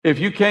If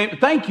you came,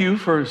 thank you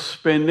for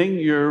spending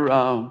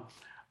your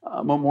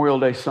Memorial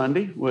Day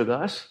Sunday with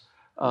us.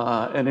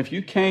 And if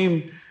you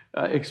came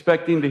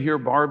expecting to hear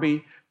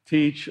Barbie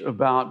teach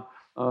about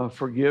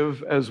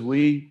forgive as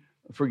we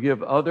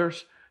forgive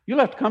others, you'll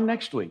have to come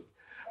next week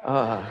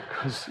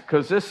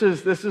because this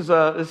is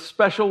a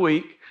special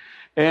week.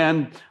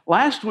 And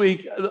last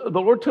week,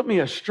 the Lord took me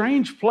a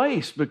strange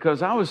place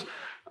because I was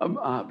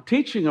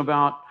teaching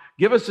about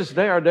give us this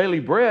day our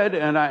daily bread,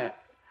 and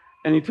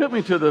He took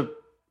me to the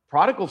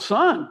prodigal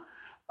son.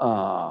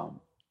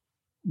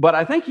 But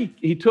I think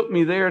he took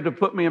me there to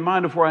put me in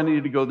mind of where I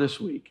needed to go this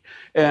week.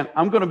 And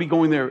I'm going to be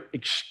going there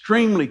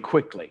extremely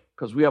quickly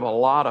because we have a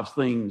lot of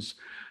things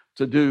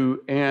to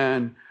do.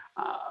 And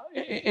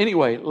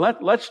anyway,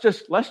 let's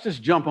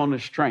just jump on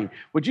this train.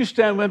 Would you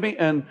stand with me?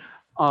 And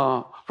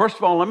first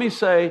of all, let me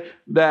say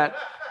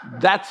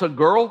that's a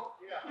girl.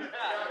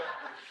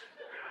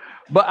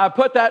 But I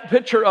put that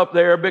picture up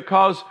there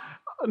because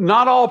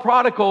not all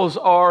prodigals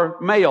are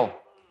male.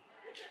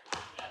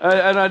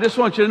 And I just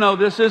want you to know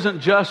this isn't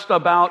just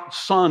about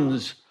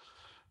sons.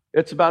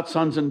 It's about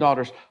sons and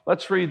daughters.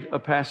 Let's read a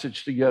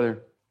passage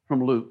together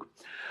from Luke.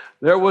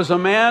 There was a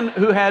man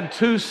who had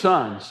 2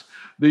 sons.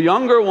 The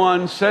younger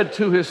one said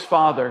to his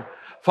father,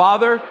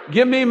 "Father,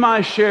 give me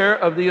my share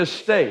of the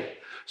estate."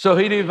 So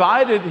he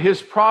divided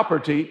his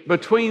property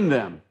between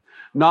them.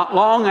 Not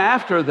long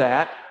after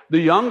that,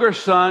 the younger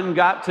son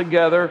got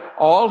together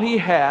all he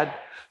had,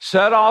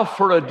 set off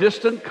for a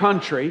distant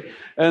country,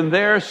 and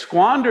there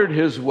squandered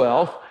his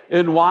wealth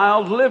in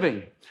wild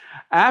living.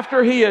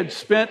 After he had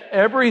spent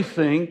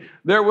everything,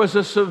 there was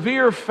a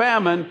severe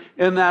famine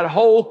in that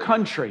whole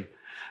country,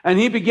 and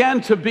he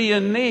began to be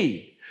in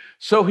need.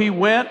 So he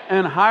went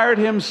and hired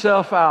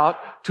himself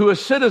out to a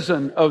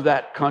citizen of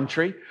that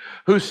country,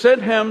 who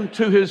sent him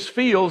to his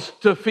fields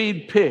to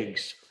feed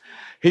pigs.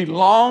 He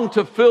longed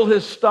to fill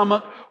his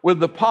stomach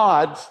with the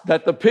pods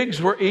that the pigs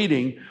were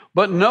eating,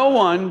 but no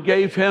one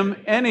gave him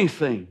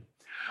anything.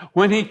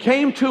 When he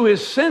came to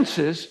his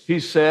senses, he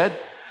said,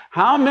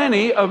 "How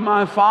many of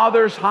my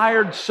father's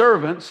hired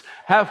servants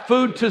have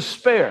food to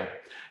spare?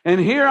 And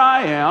here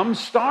I am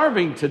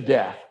starving to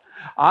death.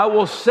 I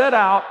will set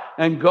out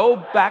and go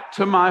back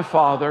to my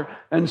father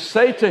and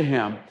say to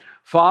him,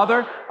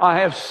 'Father, I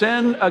have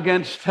sinned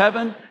against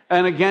heaven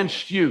and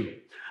against you.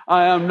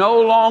 I am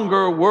no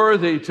longer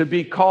worthy to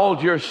be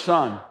called your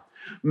son.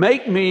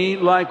 Make me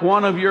like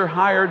one of your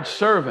hired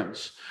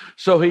servants.'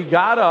 So he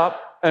got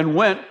up and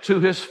went to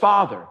his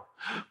father.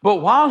 But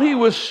while he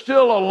was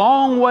still a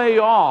long way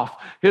off,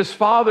 his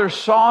father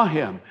saw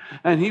him,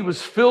 and he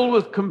was filled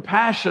with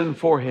compassion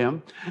for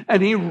him,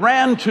 and he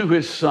ran to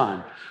his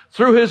son,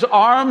 threw his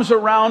arms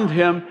around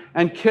him,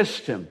 and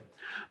kissed him.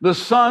 The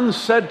son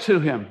said to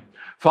him,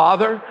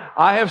 'Father,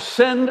 I have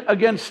sinned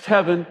against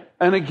heaven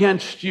and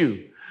against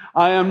you.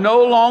 I am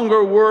no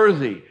longer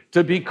worthy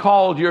to be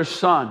called your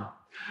son.'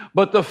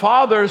 But the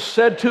father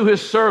said to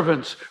his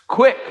servants,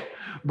 'Quick,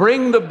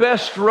 bring the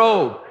best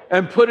robe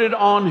and put it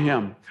on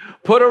him.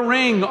 Put a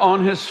ring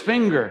on his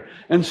finger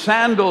and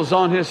sandals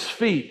on his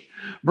feet.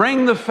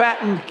 Bring the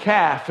fattened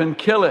calf and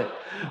kill it.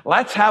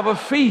 Let's have a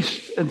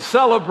feast and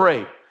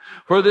celebrate.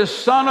 For this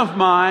son of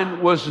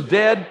mine was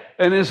dead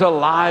and is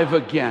alive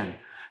again.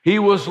 He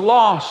was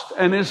lost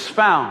and is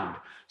found.'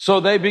 So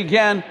they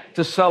began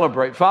to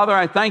celebrate." Father,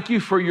 I thank you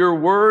for your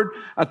word.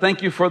 I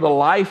thank you for the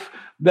life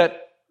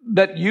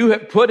that you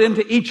have put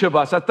into each of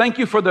us. I thank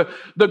you for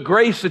the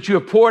grace that you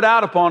have poured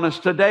out upon us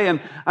today.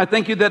 And I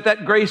thank you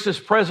that grace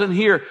is present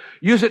here.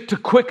 Use it to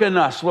quicken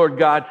us, Lord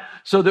God,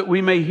 so that we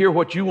may hear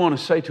what you want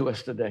to say to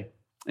us today.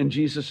 In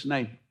Jesus'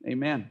 name,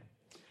 amen.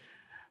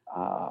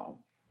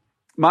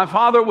 My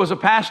father was a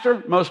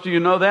pastor. Most of you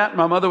know that.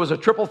 My mother was a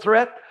triple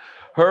threat.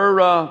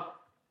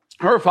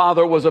 Her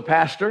father was a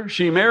pastor.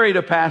 She married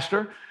a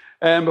pastor.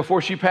 And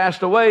before she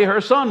passed away,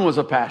 her son was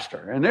a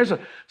pastor. And there's a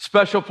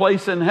special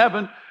place in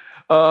heaven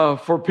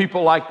for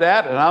people like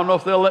that. And I don't know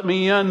if they'll let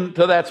me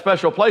into that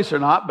special place or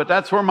not, but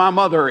that's where my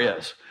mother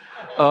is.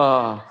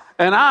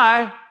 And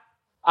I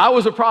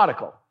was a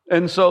prodigal.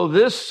 And so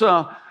this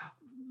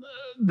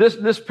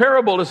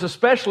parable is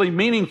especially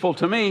meaningful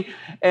to me.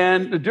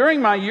 And during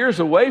my years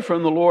away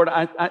from the Lord,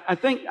 I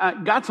think I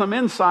got some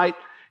insight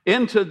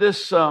into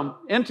this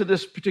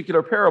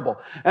particular parable.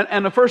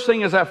 And the first thing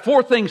is I have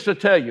 4 things to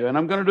tell you, and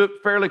I'm going to do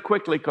it fairly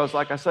quickly because,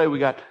 like I say, we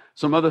got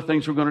some other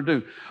things we're going to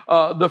do.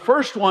 The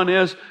first one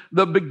is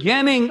the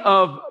beginning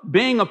of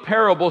being a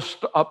prodigal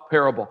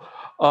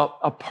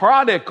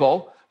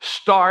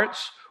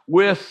starts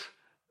with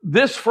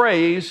this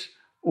phrase,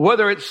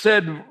 whether it's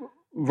said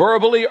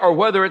verbally or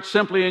whether it's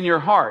simply in your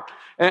heart.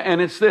 And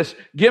it's this: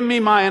 "Give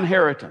me my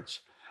inheritance."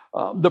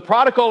 The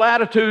prodigal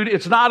attitude,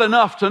 it's not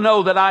enough to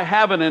know that I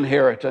have an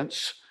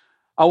inheritance.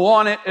 I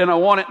want it, and I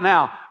want it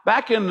now.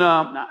 Back in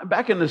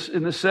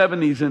the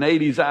 70s and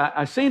 80s,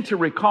 I seem to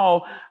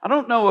recall, I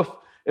don't know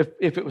if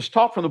it was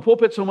taught from the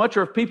pulpit so much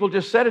or if people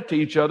just said it to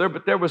each other,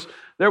 but there was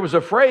a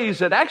phrase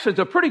that actually is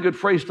a pretty good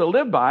phrase to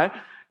live by,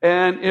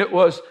 and it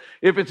was,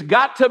 "If it's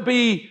got to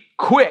be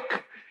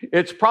quick,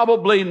 it's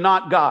probably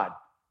not God."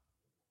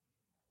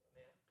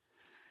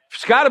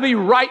 it's got to be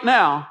right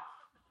now,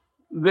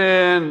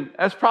 then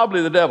that's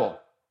probably the devil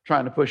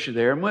trying to push you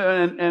there.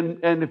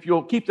 And if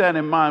you'll keep that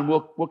in mind,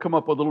 we'll come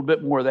up with a little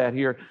bit more of that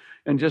here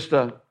in just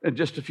a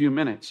few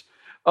minutes.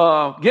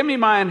 Give me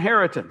my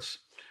inheritance.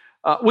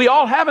 We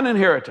all have an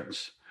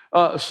inheritance.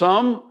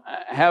 Some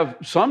have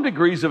some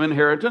degrees of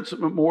inheritance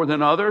more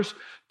than others.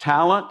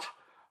 Talent.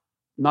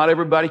 Not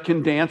everybody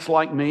can dance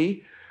like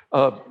me.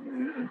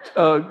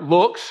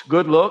 Looks,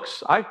 good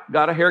looks. I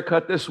got a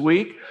haircut this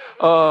week.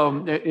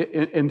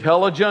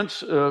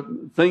 Intelligence,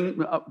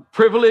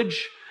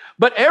 privilege.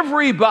 But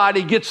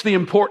everybody gets the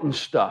important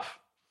stuff.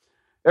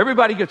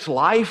 Everybody gets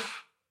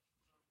life.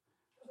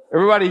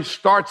 Everybody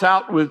starts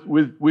out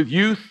with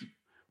youth.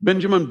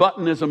 Benjamin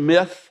Button is a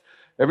myth.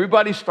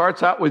 Everybody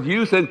starts out with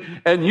youth,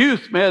 and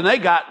youth, man, they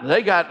got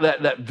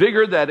that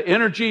vigor, that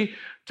energy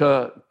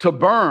to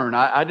burn.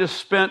 I just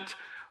spent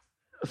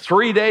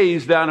 3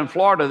 days down in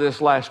Florida this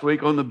last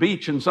week on the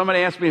beach, and somebody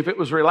asked me if it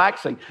was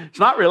relaxing. It's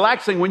not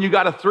relaxing when you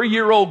got a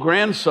 3-year-old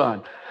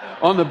grandson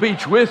on the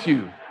beach with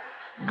you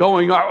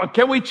going,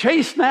 can we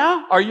chase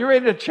now? Are you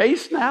ready to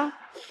chase now?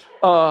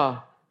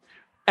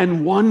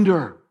 And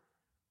wonder.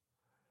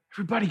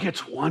 Everybody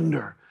gets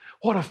wonder.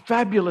 What a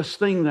fabulous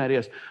thing that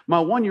is.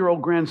 My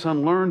 1-year-old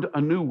grandson learned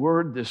a new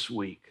word this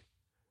week.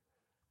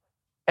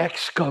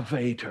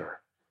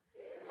 Excavator.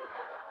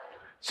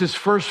 It's his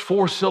first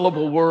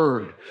 4-syllable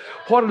word.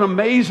 What an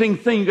amazing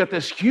thing. You got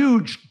this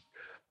huge,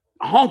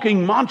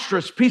 honking,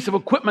 monstrous piece of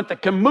equipment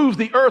that can move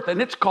the earth,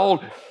 and it's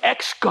called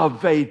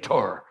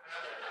excavator.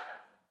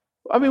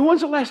 I mean,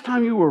 when's the last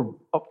time you were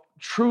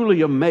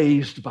truly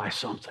amazed by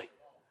something?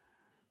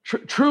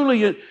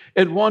 Truly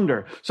in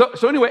wonder.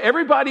 So anyway,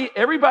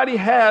 everybody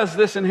has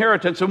this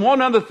inheritance. And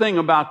one other thing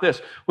about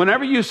this,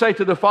 whenever you say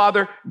to the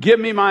Father, give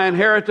me my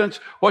inheritance,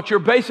 what you're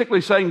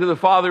basically saying to the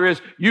Father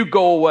is, you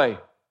go away.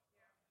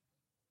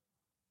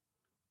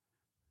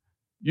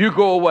 You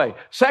go away.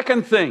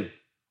 Second thing,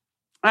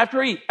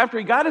 after he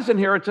got his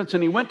inheritance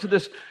and he went to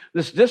this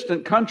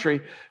distant country,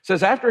 it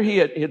says after he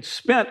had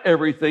spent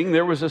everything,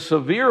 there was a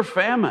severe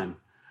famine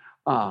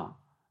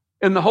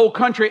in the whole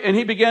country, and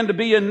he began to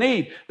be in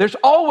need. There's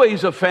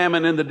always a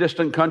famine in the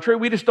distant country.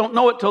 We just don't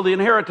know it till the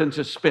inheritance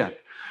is spent.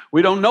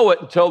 We don't know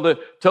it until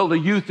the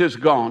youth is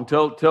gone,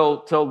 till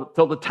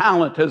the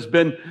talent has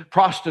been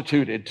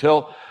prostituted,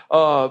 till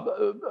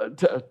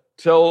the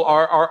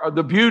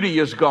beauty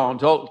is gone,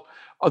 till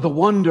the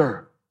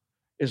wonder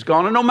is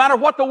gone. And no matter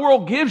what the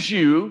world gives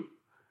you,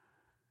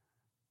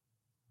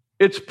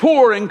 it's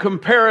poor in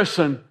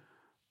comparison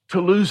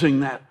to losing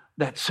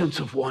that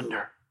sense of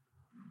wonder.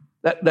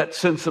 That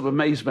sense of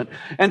amazement.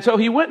 And so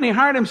he went and he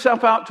hired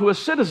himself out to a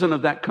citizen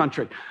of that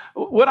country.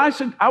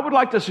 I would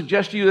like to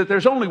suggest to you that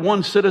there's only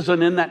one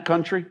citizen in that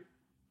country,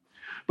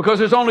 because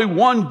there's only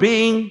one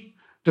being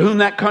to whom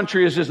that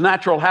country is his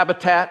natural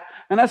habitat,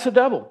 and that's the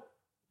devil.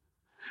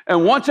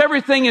 And once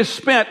everything is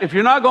spent, if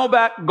you're not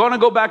going to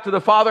go back to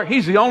the Father,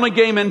 he's the only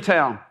game in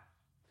town.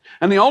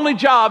 And the only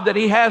job that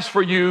he has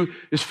for you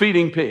is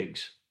feeding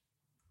pigs.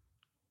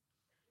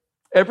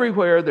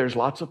 Everywhere there's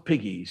lots of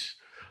piggies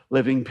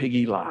living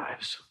piggy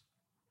lives.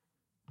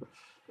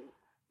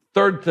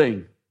 Third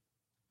thing,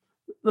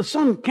 the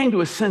son came to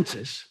his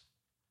senses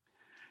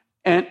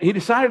and he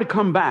decided to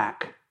come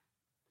back.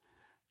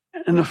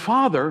 And the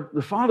father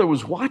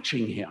was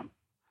watching him.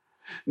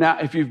 Now,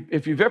 if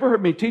you've ever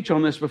heard me teach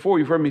on this before,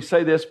 you've heard me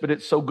say this, but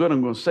it's so good,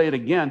 I'm going to say it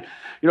again.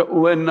 You know,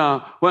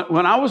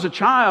 when I was a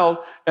child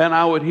and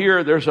I would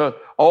hear there's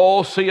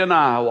all seeing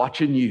eye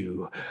watching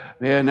you,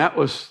 man, that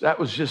was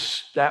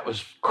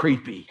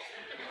creepy.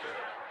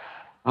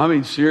 I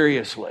mean,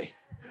 seriously.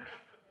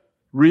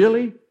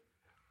 Really?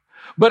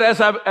 But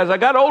as I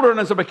got older and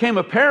as I became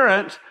a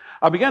parent,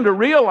 I began to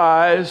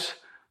realize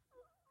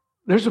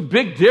there's a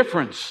big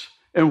difference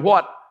in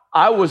what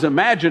I was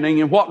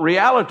imagining and what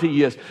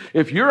reality is.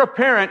 If you're a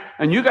parent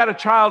and you got a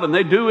child and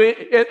they do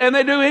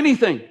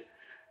anything,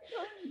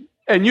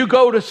 and you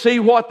go to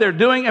see what they're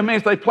doing, I mean,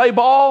 if they play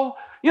ball,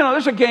 you know,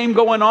 there's a game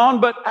going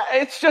on, but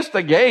it's just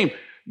a game.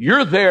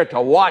 You're there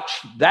to watch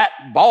that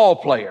ball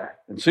player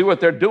and see what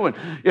they're doing.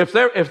 If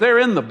they're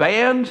in the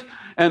band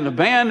and the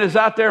band is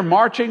out there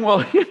marching,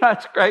 well, yeah,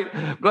 that's great.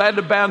 Glad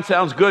the band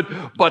sounds good.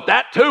 But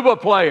that tuba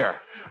player,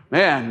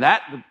 man,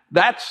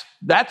 that's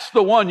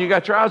the one you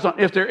got your eyes on.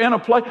 If they're in a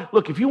play,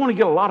 look, if you want to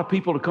get a lot of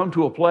people to come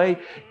to a play,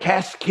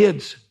 cast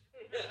kids.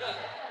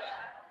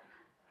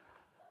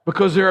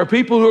 Because there are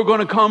people who are going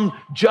to come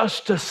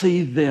just to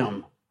see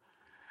them.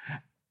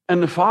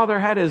 And the father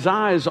had his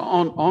eyes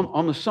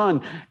on the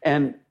son.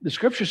 And the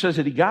scripture says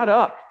that he got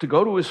up to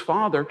go to his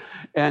father,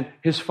 and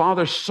his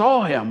father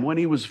saw him when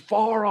he was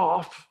far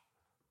off.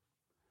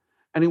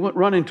 And he went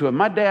running to him.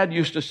 My dad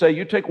used to say,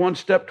 you take one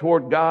step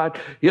toward God,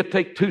 he'll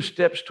take 2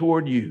 steps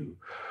toward you.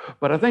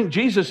 But I think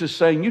Jesus is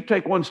saying, you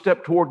take 1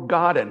 step toward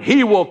God, and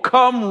he will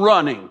come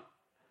running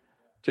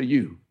to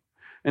you.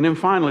 And then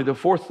finally, the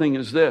fourth thing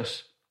is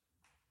this.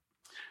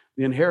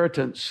 The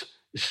inheritance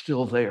is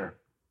still there.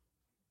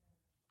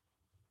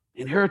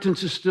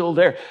 Inheritance is still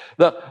there.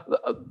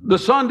 The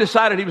son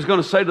decided he was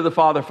going to say to the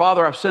father,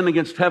 Father, I've sinned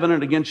against heaven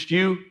and against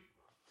you.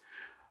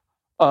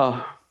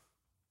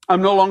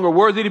 I'm no longer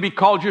worthy to be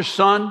called your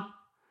son.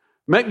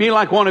 Make me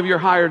like one of your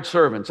hired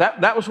servants.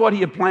 That was what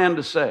he had planned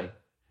to say.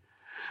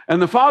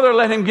 And the father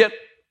let him get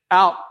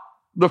out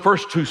the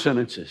first two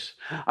sentences.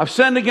 I've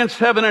sinned against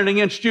heaven and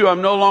against you.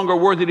 I'm no longer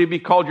worthy to be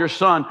called your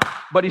son.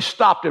 But he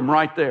stopped him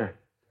right there.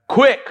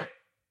 Quick.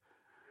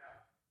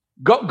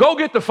 Go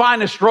get the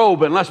finest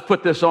robe and let's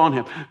put this on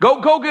him.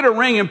 Go get a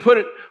ring and put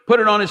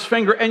it on his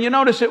finger. And you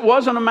notice it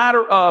wasn't a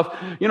matter of,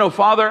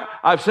 Father,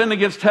 I've sinned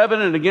against heaven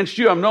and against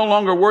you. I'm no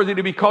longer worthy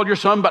to be called your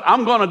son, but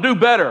I'm going to do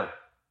better.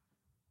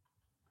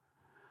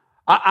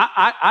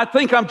 I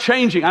think I'm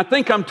changing. I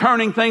think I'm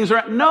turning things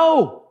around.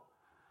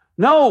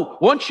 No.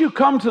 Once you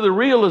come to the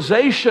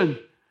realization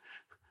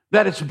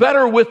that it's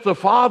better with the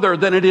Father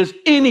than it is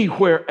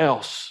anywhere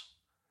else,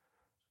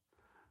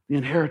 the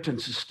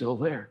inheritance is still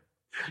there.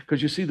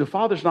 Because you see, the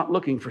Father's not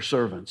looking for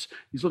servants.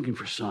 He's looking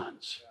for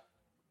sons.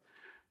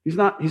 He's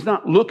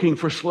not looking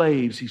for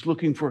slaves. He's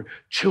looking for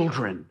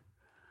children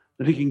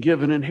that he can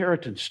give an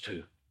inheritance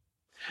to.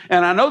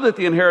 And I know that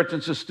the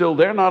inheritance is still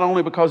there, not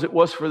only because it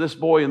was for this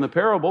boy in the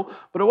parable,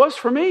 but it was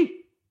for me.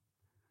 It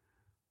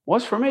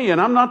was for me.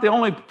 And I'm not the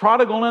only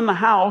prodigal in the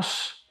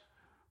house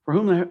for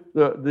whom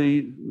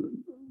the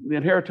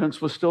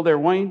inheritance was still there.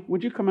 Wayne,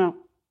 would you come out?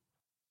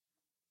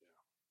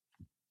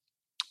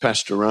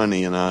 Pastor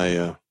Ronnie and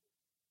I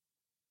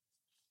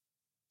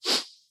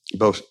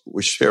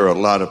we share a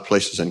lot of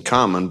places in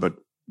common, but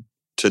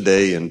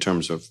today, in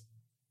terms of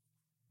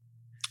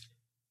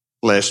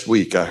last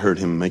week, I heard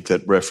him make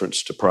that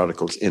reference to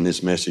prodigals in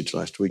his message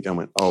last week. I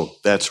went, oh,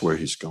 that's where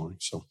he's going.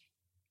 So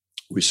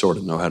we sort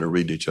of know how to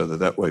read each other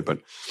that way. But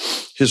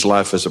his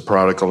life as a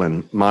prodigal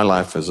and my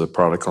life as a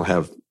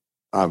prodigal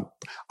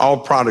all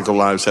prodigal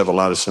lives have a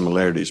lot of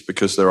similarities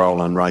because they're all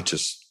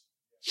unrighteous.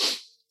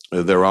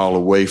 They're all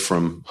away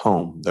from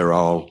home. They're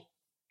all,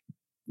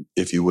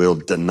 if you will,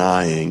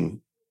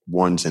 denying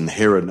one's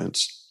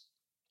inheritance.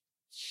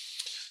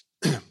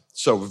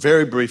 So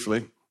very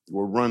briefly,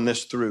 we'll run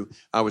this through.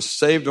 I was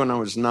saved when I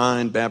was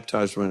 9,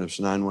 baptized when I was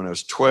 9. When I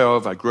was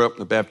 12, I grew up in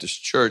the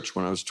Baptist church.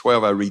 When I was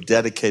 12, I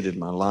rededicated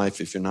my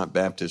life. If you're not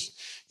Baptist,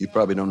 you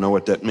probably don't know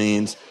what that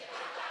means.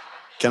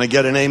 Can I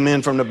get an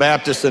amen from the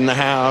Baptist in the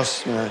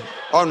house?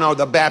 Oh, no,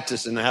 the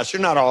Baptist in the house.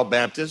 You're not all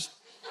Baptist.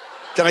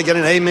 Can I get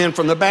an amen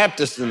from the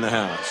Baptist in the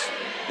house?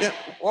 Yeah.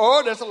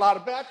 Oh, there's a lot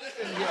of Baptists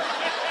in here.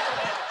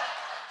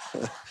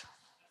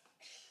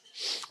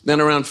 Then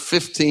around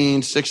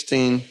 15,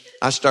 16,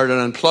 I started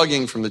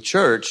unplugging from the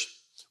church,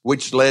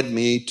 which led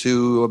me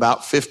to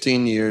about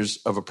 15 years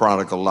of a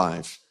prodigal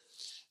life.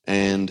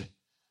 And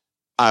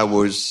I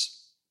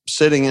was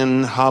sitting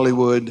in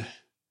Hollywood,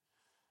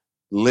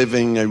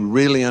 living a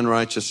really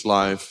unrighteous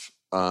life,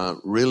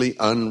 really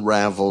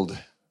unraveled,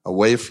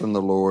 away from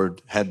the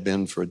Lord, had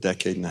been for a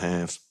decade and a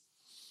half.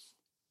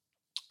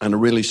 And a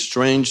really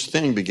strange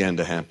thing began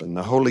to happen.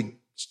 The Holy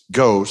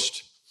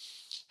Ghost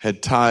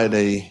had tied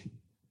a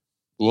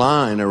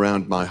line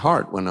around my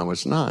heart when I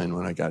was 9,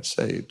 when I got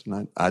saved.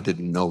 And I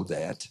didn't know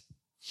that.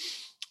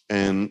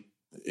 And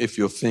if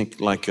you'll think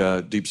like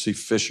a deep sea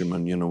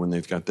fisherman, when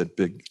they've got that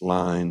big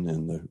line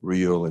and the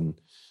reel and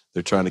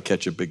they're trying to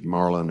catch a big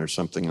marlin or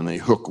something and they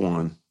hook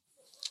one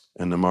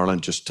and the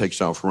marlin just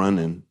takes off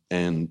running.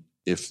 And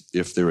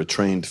if they're a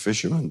trained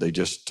fisherman, they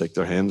just take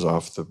their hands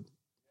off the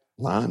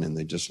line and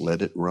they just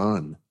let it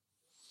run.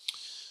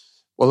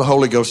 Well, the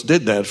Holy Ghost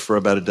did that for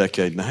about a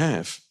decade and a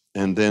half.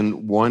 And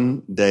then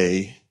one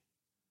day,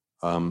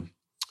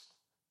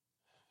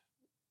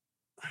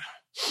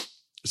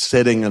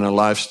 sitting in a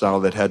lifestyle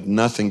that had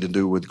nothing to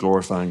do with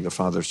glorifying the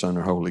Father, Son,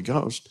 or Holy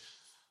Ghost,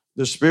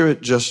 the Spirit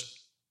just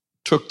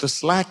took the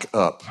slack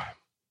up,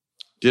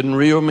 didn't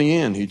reel me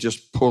in. He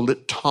just pulled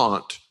it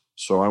taut.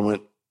 So I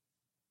went,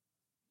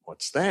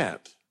 what's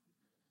that?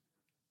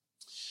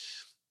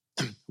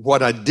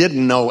 What I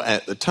didn't know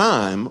at the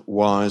time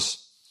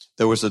was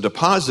there was a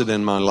deposit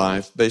in my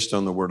life based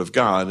on the Word of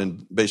God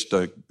and based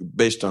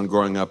on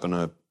growing up in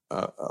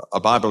a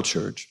Bible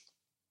church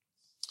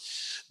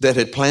that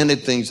had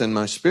planted things in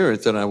my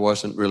spirit that I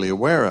wasn't really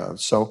aware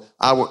of. So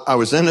I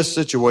was in a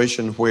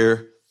situation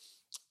where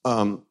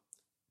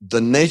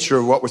the nature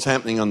of what was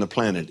happening on the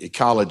planet,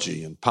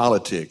 ecology and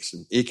politics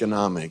and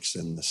economics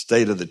and the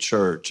state of the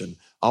church and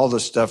all the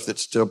stuff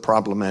that's still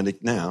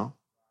problematic now,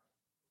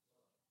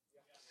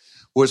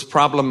 was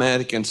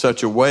problematic in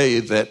such a way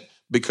that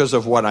because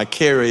of what I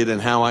carried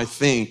and how I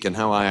think and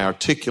how I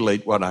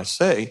articulate what I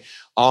say,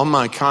 all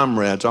my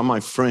comrades, all my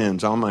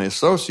friends, all my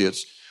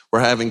associates were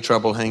having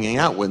trouble hanging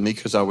out with me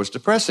because I was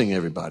depressing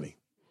everybody.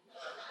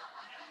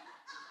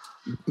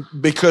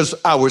 Because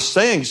I was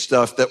saying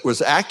stuff that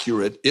was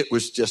accurate, it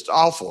was just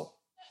awful.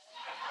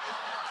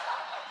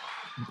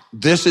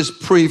 This is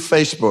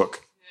pre-Facebook.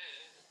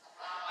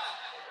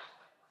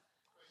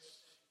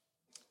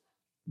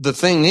 The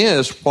thing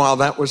is, while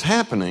that was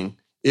happening,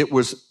 it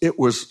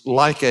was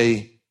like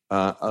a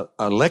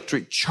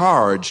electric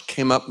charge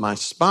came up my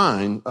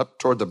spine, up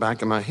toward the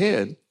back of my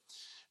head,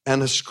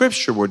 and a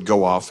scripture would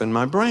go off in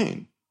my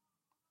brain.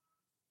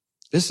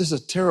 This is a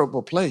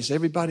terrible place.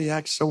 Everybody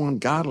acts so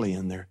ungodly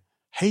in there.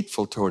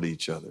 hateful toward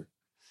each other.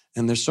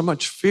 And there's so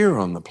much fear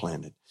on the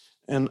planet.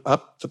 And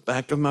up the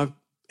back of my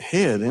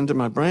head into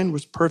my brain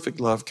was perfect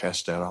love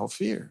cast out all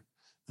fear.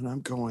 And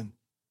I'm going,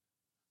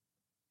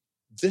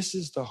 this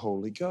is the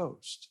Holy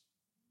Ghost.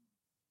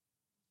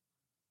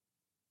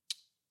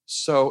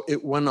 So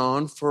it went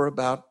on for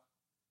about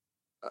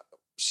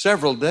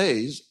several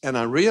days, and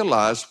I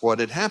realized what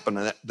had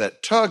happened.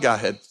 That tug I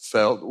had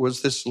felt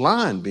was this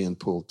line being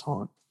pulled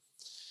taut.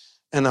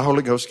 And the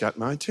Holy Ghost got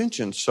my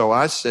attention. So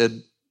I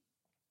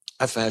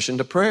fashioned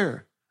a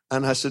prayer.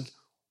 And I said,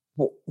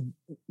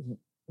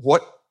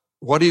 what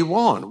do you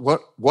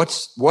want?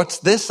 What's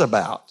this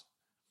about?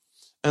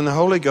 And the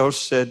Holy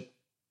Ghost said,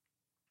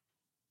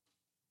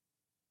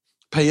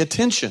 pay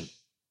attention.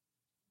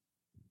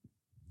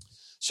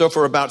 So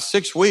for about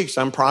 6 weeks,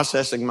 I'm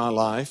processing my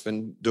life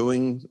and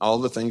doing all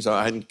the things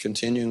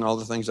continuing all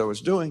the things I was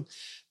doing.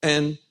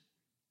 And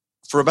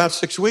for about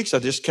 6 weeks, I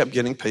just kept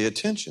getting pay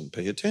attention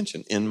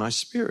in my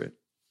spirit.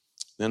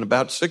 And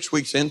about 6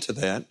 weeks into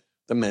that,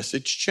 the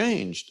message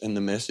changed. And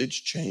the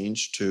message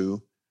changed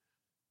to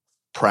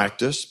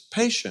practice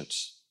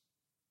patience.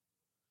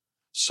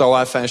 So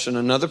I fashioned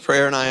another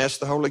prayer and I asked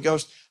the Holy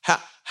Ghost,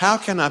 how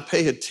can I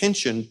pay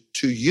attention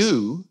to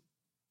you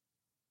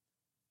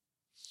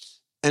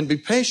and be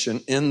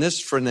patient in this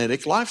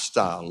frenetic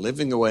lifestyle,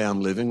 living the way I'm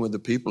living with the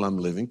people I'm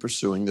living,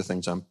 pursuing the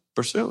things I'm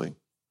pursuing?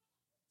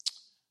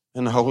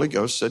 And the Holy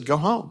Ghost said, go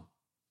home.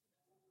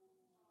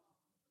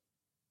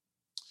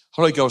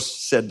 Holy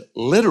Ghost said,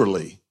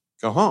 literally,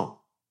 go home.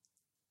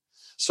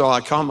 So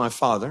I called my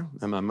father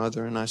and my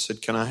mother and I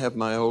said, can I have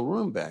my old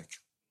room back?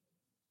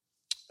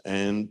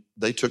 And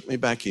they took me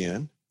back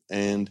in.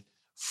 And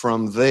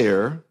from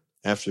there,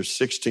 after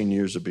 16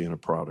 years of being a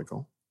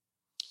prodigal,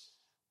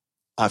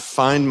 I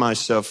find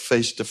myself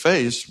face to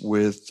face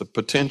with the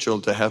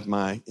potential to have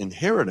my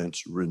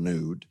inheritance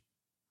renewed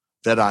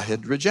that I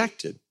had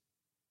rejected,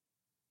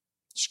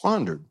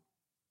 squandered.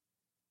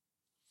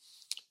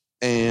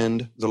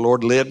 And the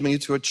Lord led me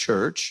to a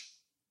church.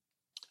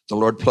 The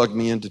Lord plugged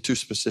me into two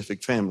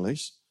specific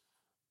families,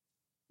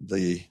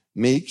 the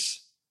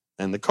Meeks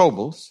and the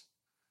Cobles.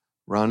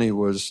 Ronnie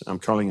I'm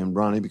calling him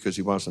Ronnie because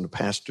he wasn't a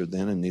pastor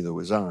then and neither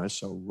was I.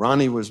 So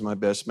Ronnie was my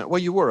best man.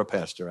 Well, you were a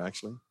pastor,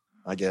 actually,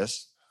 I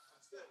guess.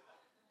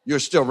 You're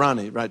still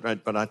Ronnie,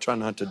 right, but I try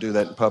not to do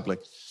that in public.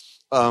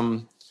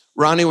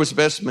 Ronnie was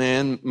best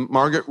man.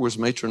 Margaret was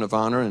matron of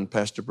honor, and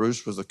Pastor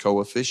Bruce was the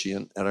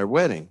co-officiant at our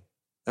wedding.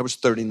 That was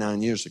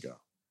 39 years ago.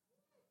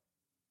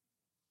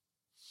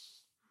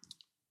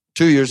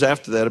 2 years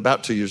after that,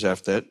 about 2 years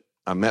after that,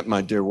 I met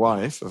my dear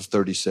wife of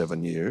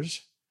 37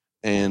 years,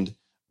 and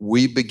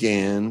we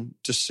began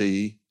to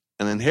see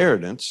an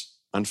inheritance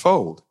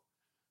unfold.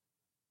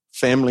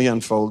 Family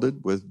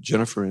unfolded with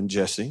Jennifer and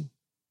Jesse.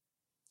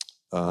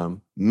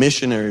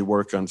 Missionary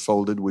work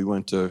unfolded. We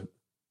went to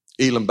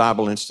Elam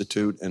Bible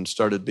Institute and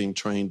started being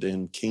trained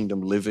in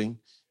kingdom living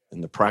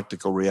and the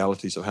practical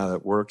realities of how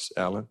that works,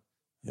 Alan.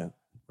 Yeah,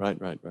 right.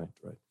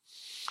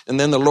 And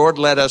then the Lord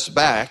led us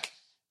back,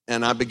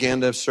 and I began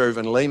to serve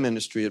in lay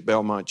ministry at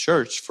Belmont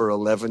Church for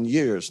 11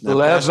 years. Now,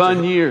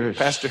 11 years.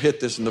 Pastor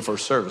hit this in the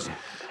first service.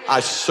 I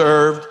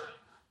served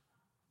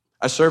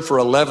for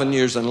 11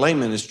 years in lay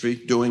ministry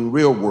doing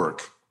real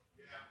work,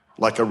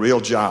 like a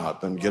real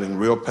job and getting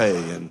real pay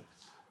and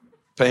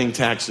paying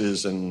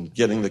taxes and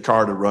getting the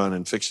car to run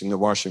and fixing the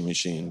washing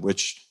machine,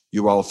 which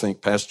you all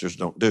think pastors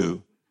don't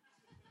do.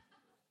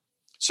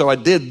 So I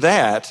did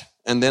that,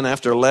 and then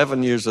after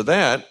 11 years of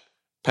that,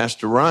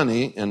 Pastor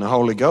Ronnie and the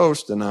Holy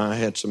Ghost and I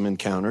had some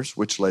encounters,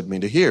 which led me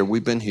to here.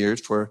 We've been here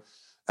for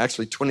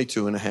actually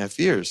 22 and a half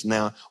years.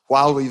 Now,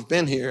 while we've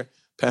been here,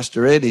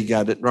 Pastor Eddie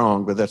got it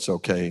wrong, but that's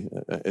okay.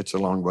 It's a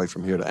long way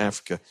from here to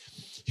Africa.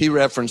 He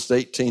referenced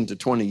 18 to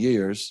 20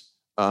 years.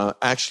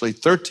 Actually,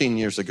 13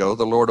 years ago,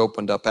 the Lord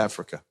opened up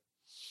Africa.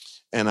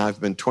 And I've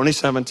been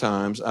 27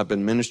 times. I've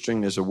been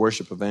ministering as a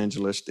worship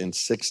evangelist in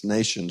 6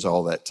 nations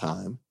all that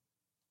time.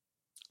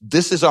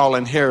 This is all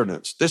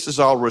inheritance. This is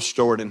all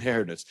restored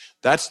inheritance.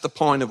 That's the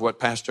point of what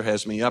Pastor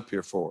has me up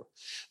here for.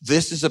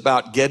 This is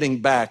about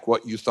getting back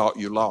what you thought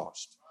you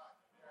lost.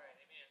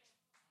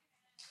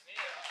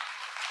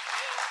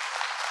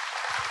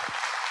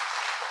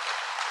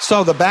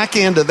 So the back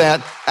end of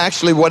that,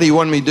 actually what he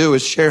wanted me to do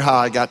is share how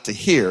I got to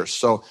here.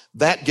 So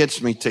that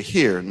gets me to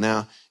here.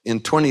 Now, in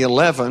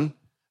 2011,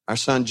 our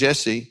son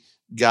Jesse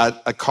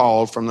got a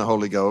call from the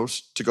Holy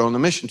Ghost to go in the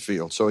mission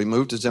field. So he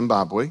moved to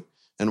Zimbabwe,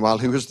 and while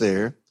he was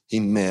there,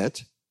 he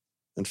met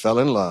and fell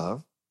in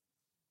love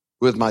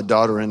with my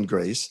daughter in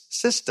grace,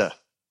 Sister.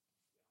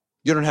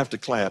 You don't have to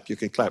clap. You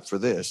can clap for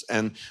this.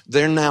 And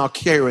they're now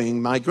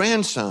carrying my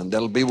grandson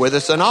that'll be with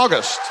us in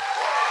August.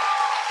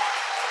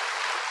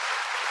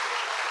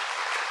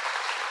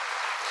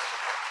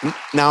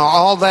 Now,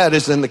 all that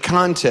is in the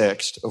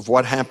context of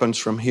what happens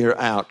from here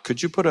out.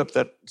 Could you put up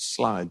that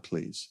slide,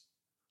 please?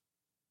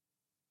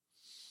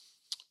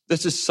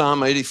 This is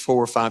Psalm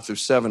 84,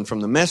 5-7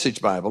 from the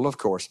Message Bible, of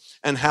course.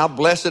 And how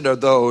blessed are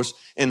those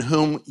in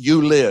whom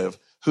you live,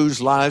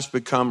 whose lives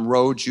become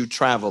roads you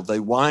travel. They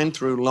wind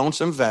through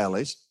lonesome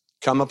valleys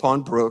come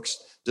upon brooks,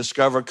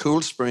 discover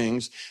cool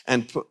springs,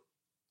 and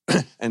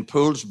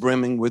pools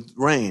brimming with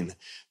rain.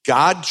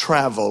 God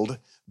traveled,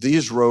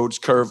 these roads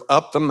curve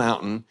up the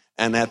mountain,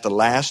 and at the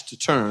last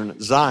turn,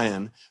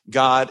 Zion,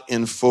 God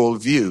in full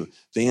view.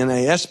 The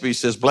NASB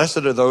says, blessed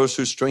are those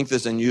whose strength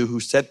is in you, who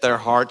set their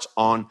hearts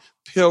on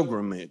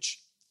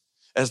pilgrimage.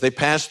 As they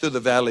pass through the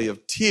valley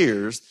of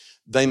tears,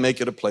 they make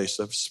it a place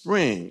of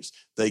springs.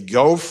 They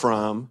go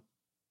from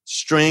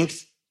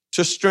strength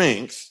to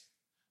strength,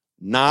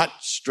 not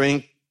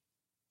strength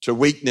to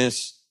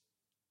weakness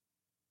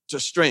to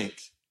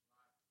strength.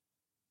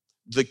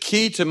 The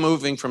key to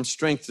moving from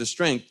strength to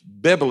strength,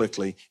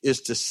 biblically,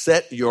 is to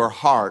set your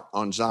heart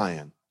on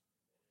Zion.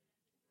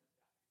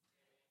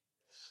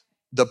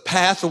 The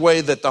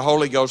pathway that the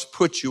Holy Ghost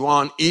puts you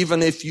on,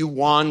 even if you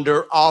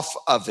wander off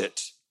of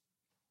it.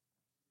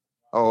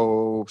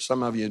 Oh,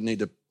 some of you need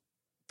to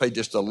pay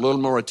just a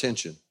little more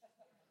attention.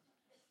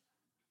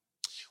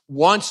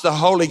 Once the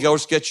Holy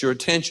Ghost gets your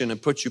attention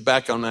and puts you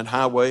back on that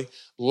highway,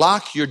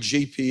 lock your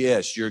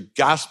GPS, your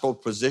gospel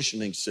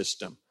positioning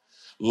system.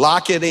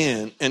 Lock it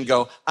in and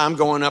go, I'm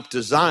going up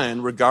to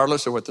Zion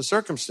regardless of what the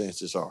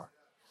circumstances are.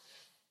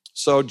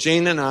 So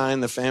Jean and I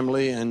and the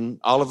family and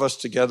all of us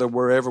together,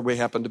 wherever we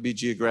happen to be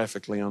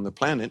geographically on the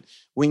planet,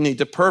 we need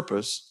to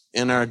purpose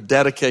in our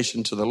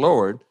dedication to the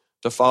Lord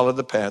to follow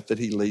the path that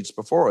he leads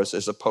before us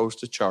as opposed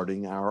to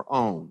charting our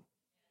own.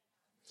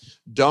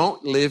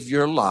 Don't live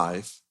your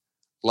life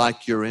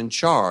like you're in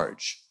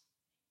charge.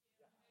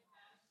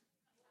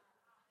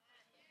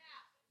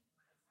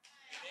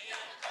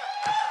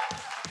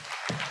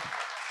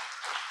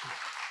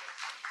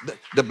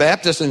 The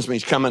Baptist in me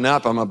is coming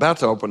up. I'm about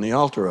to open the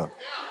altar up.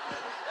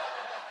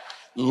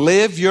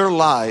 Live your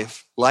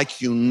life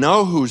like you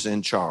know who's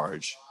in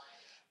charge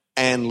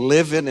and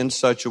live it in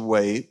such a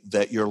way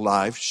that your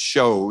life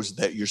shows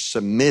that you're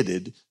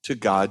submitted to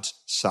God's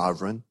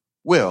sovereign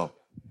will.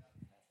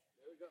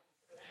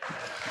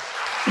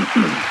 Give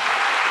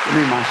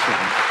me my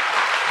son.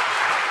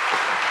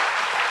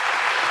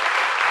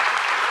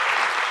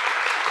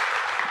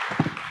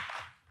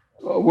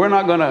 We're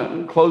not going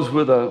to close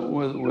with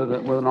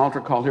an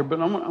altar call here, but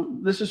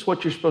this is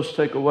what you're supposed to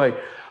take away.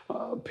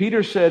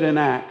 Peter said in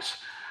Acts,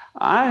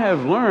 I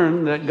have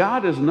learned that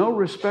God is no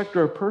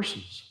respecter of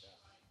persons.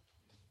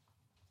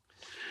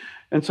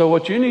 And so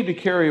what you need to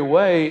carry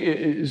away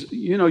is,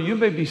 you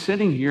may be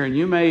sitting here and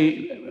you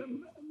may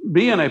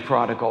be in a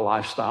prodigal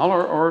lifestyle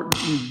or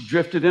you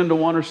drifted into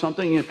one or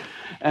something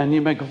and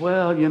you may go,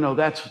 well,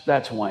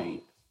 that's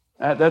Wayne.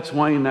 That's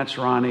Wayne, that's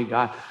Ronnie.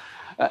 God.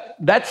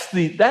 That's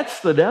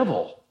the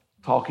devil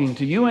talking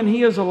to you, and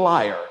he is a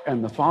liar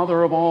and the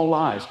father of all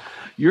lies.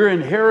 Your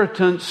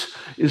inheritance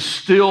is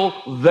still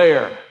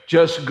there.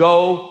 Just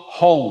go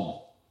home.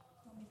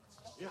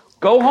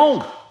 Go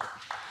home.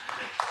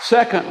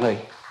 Secondly,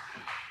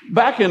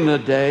 back in the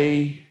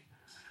day,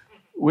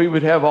 we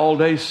would have all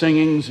day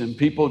singings and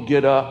people would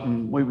get up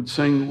and we would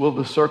sing, Will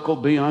the Circle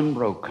Be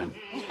Unbroken?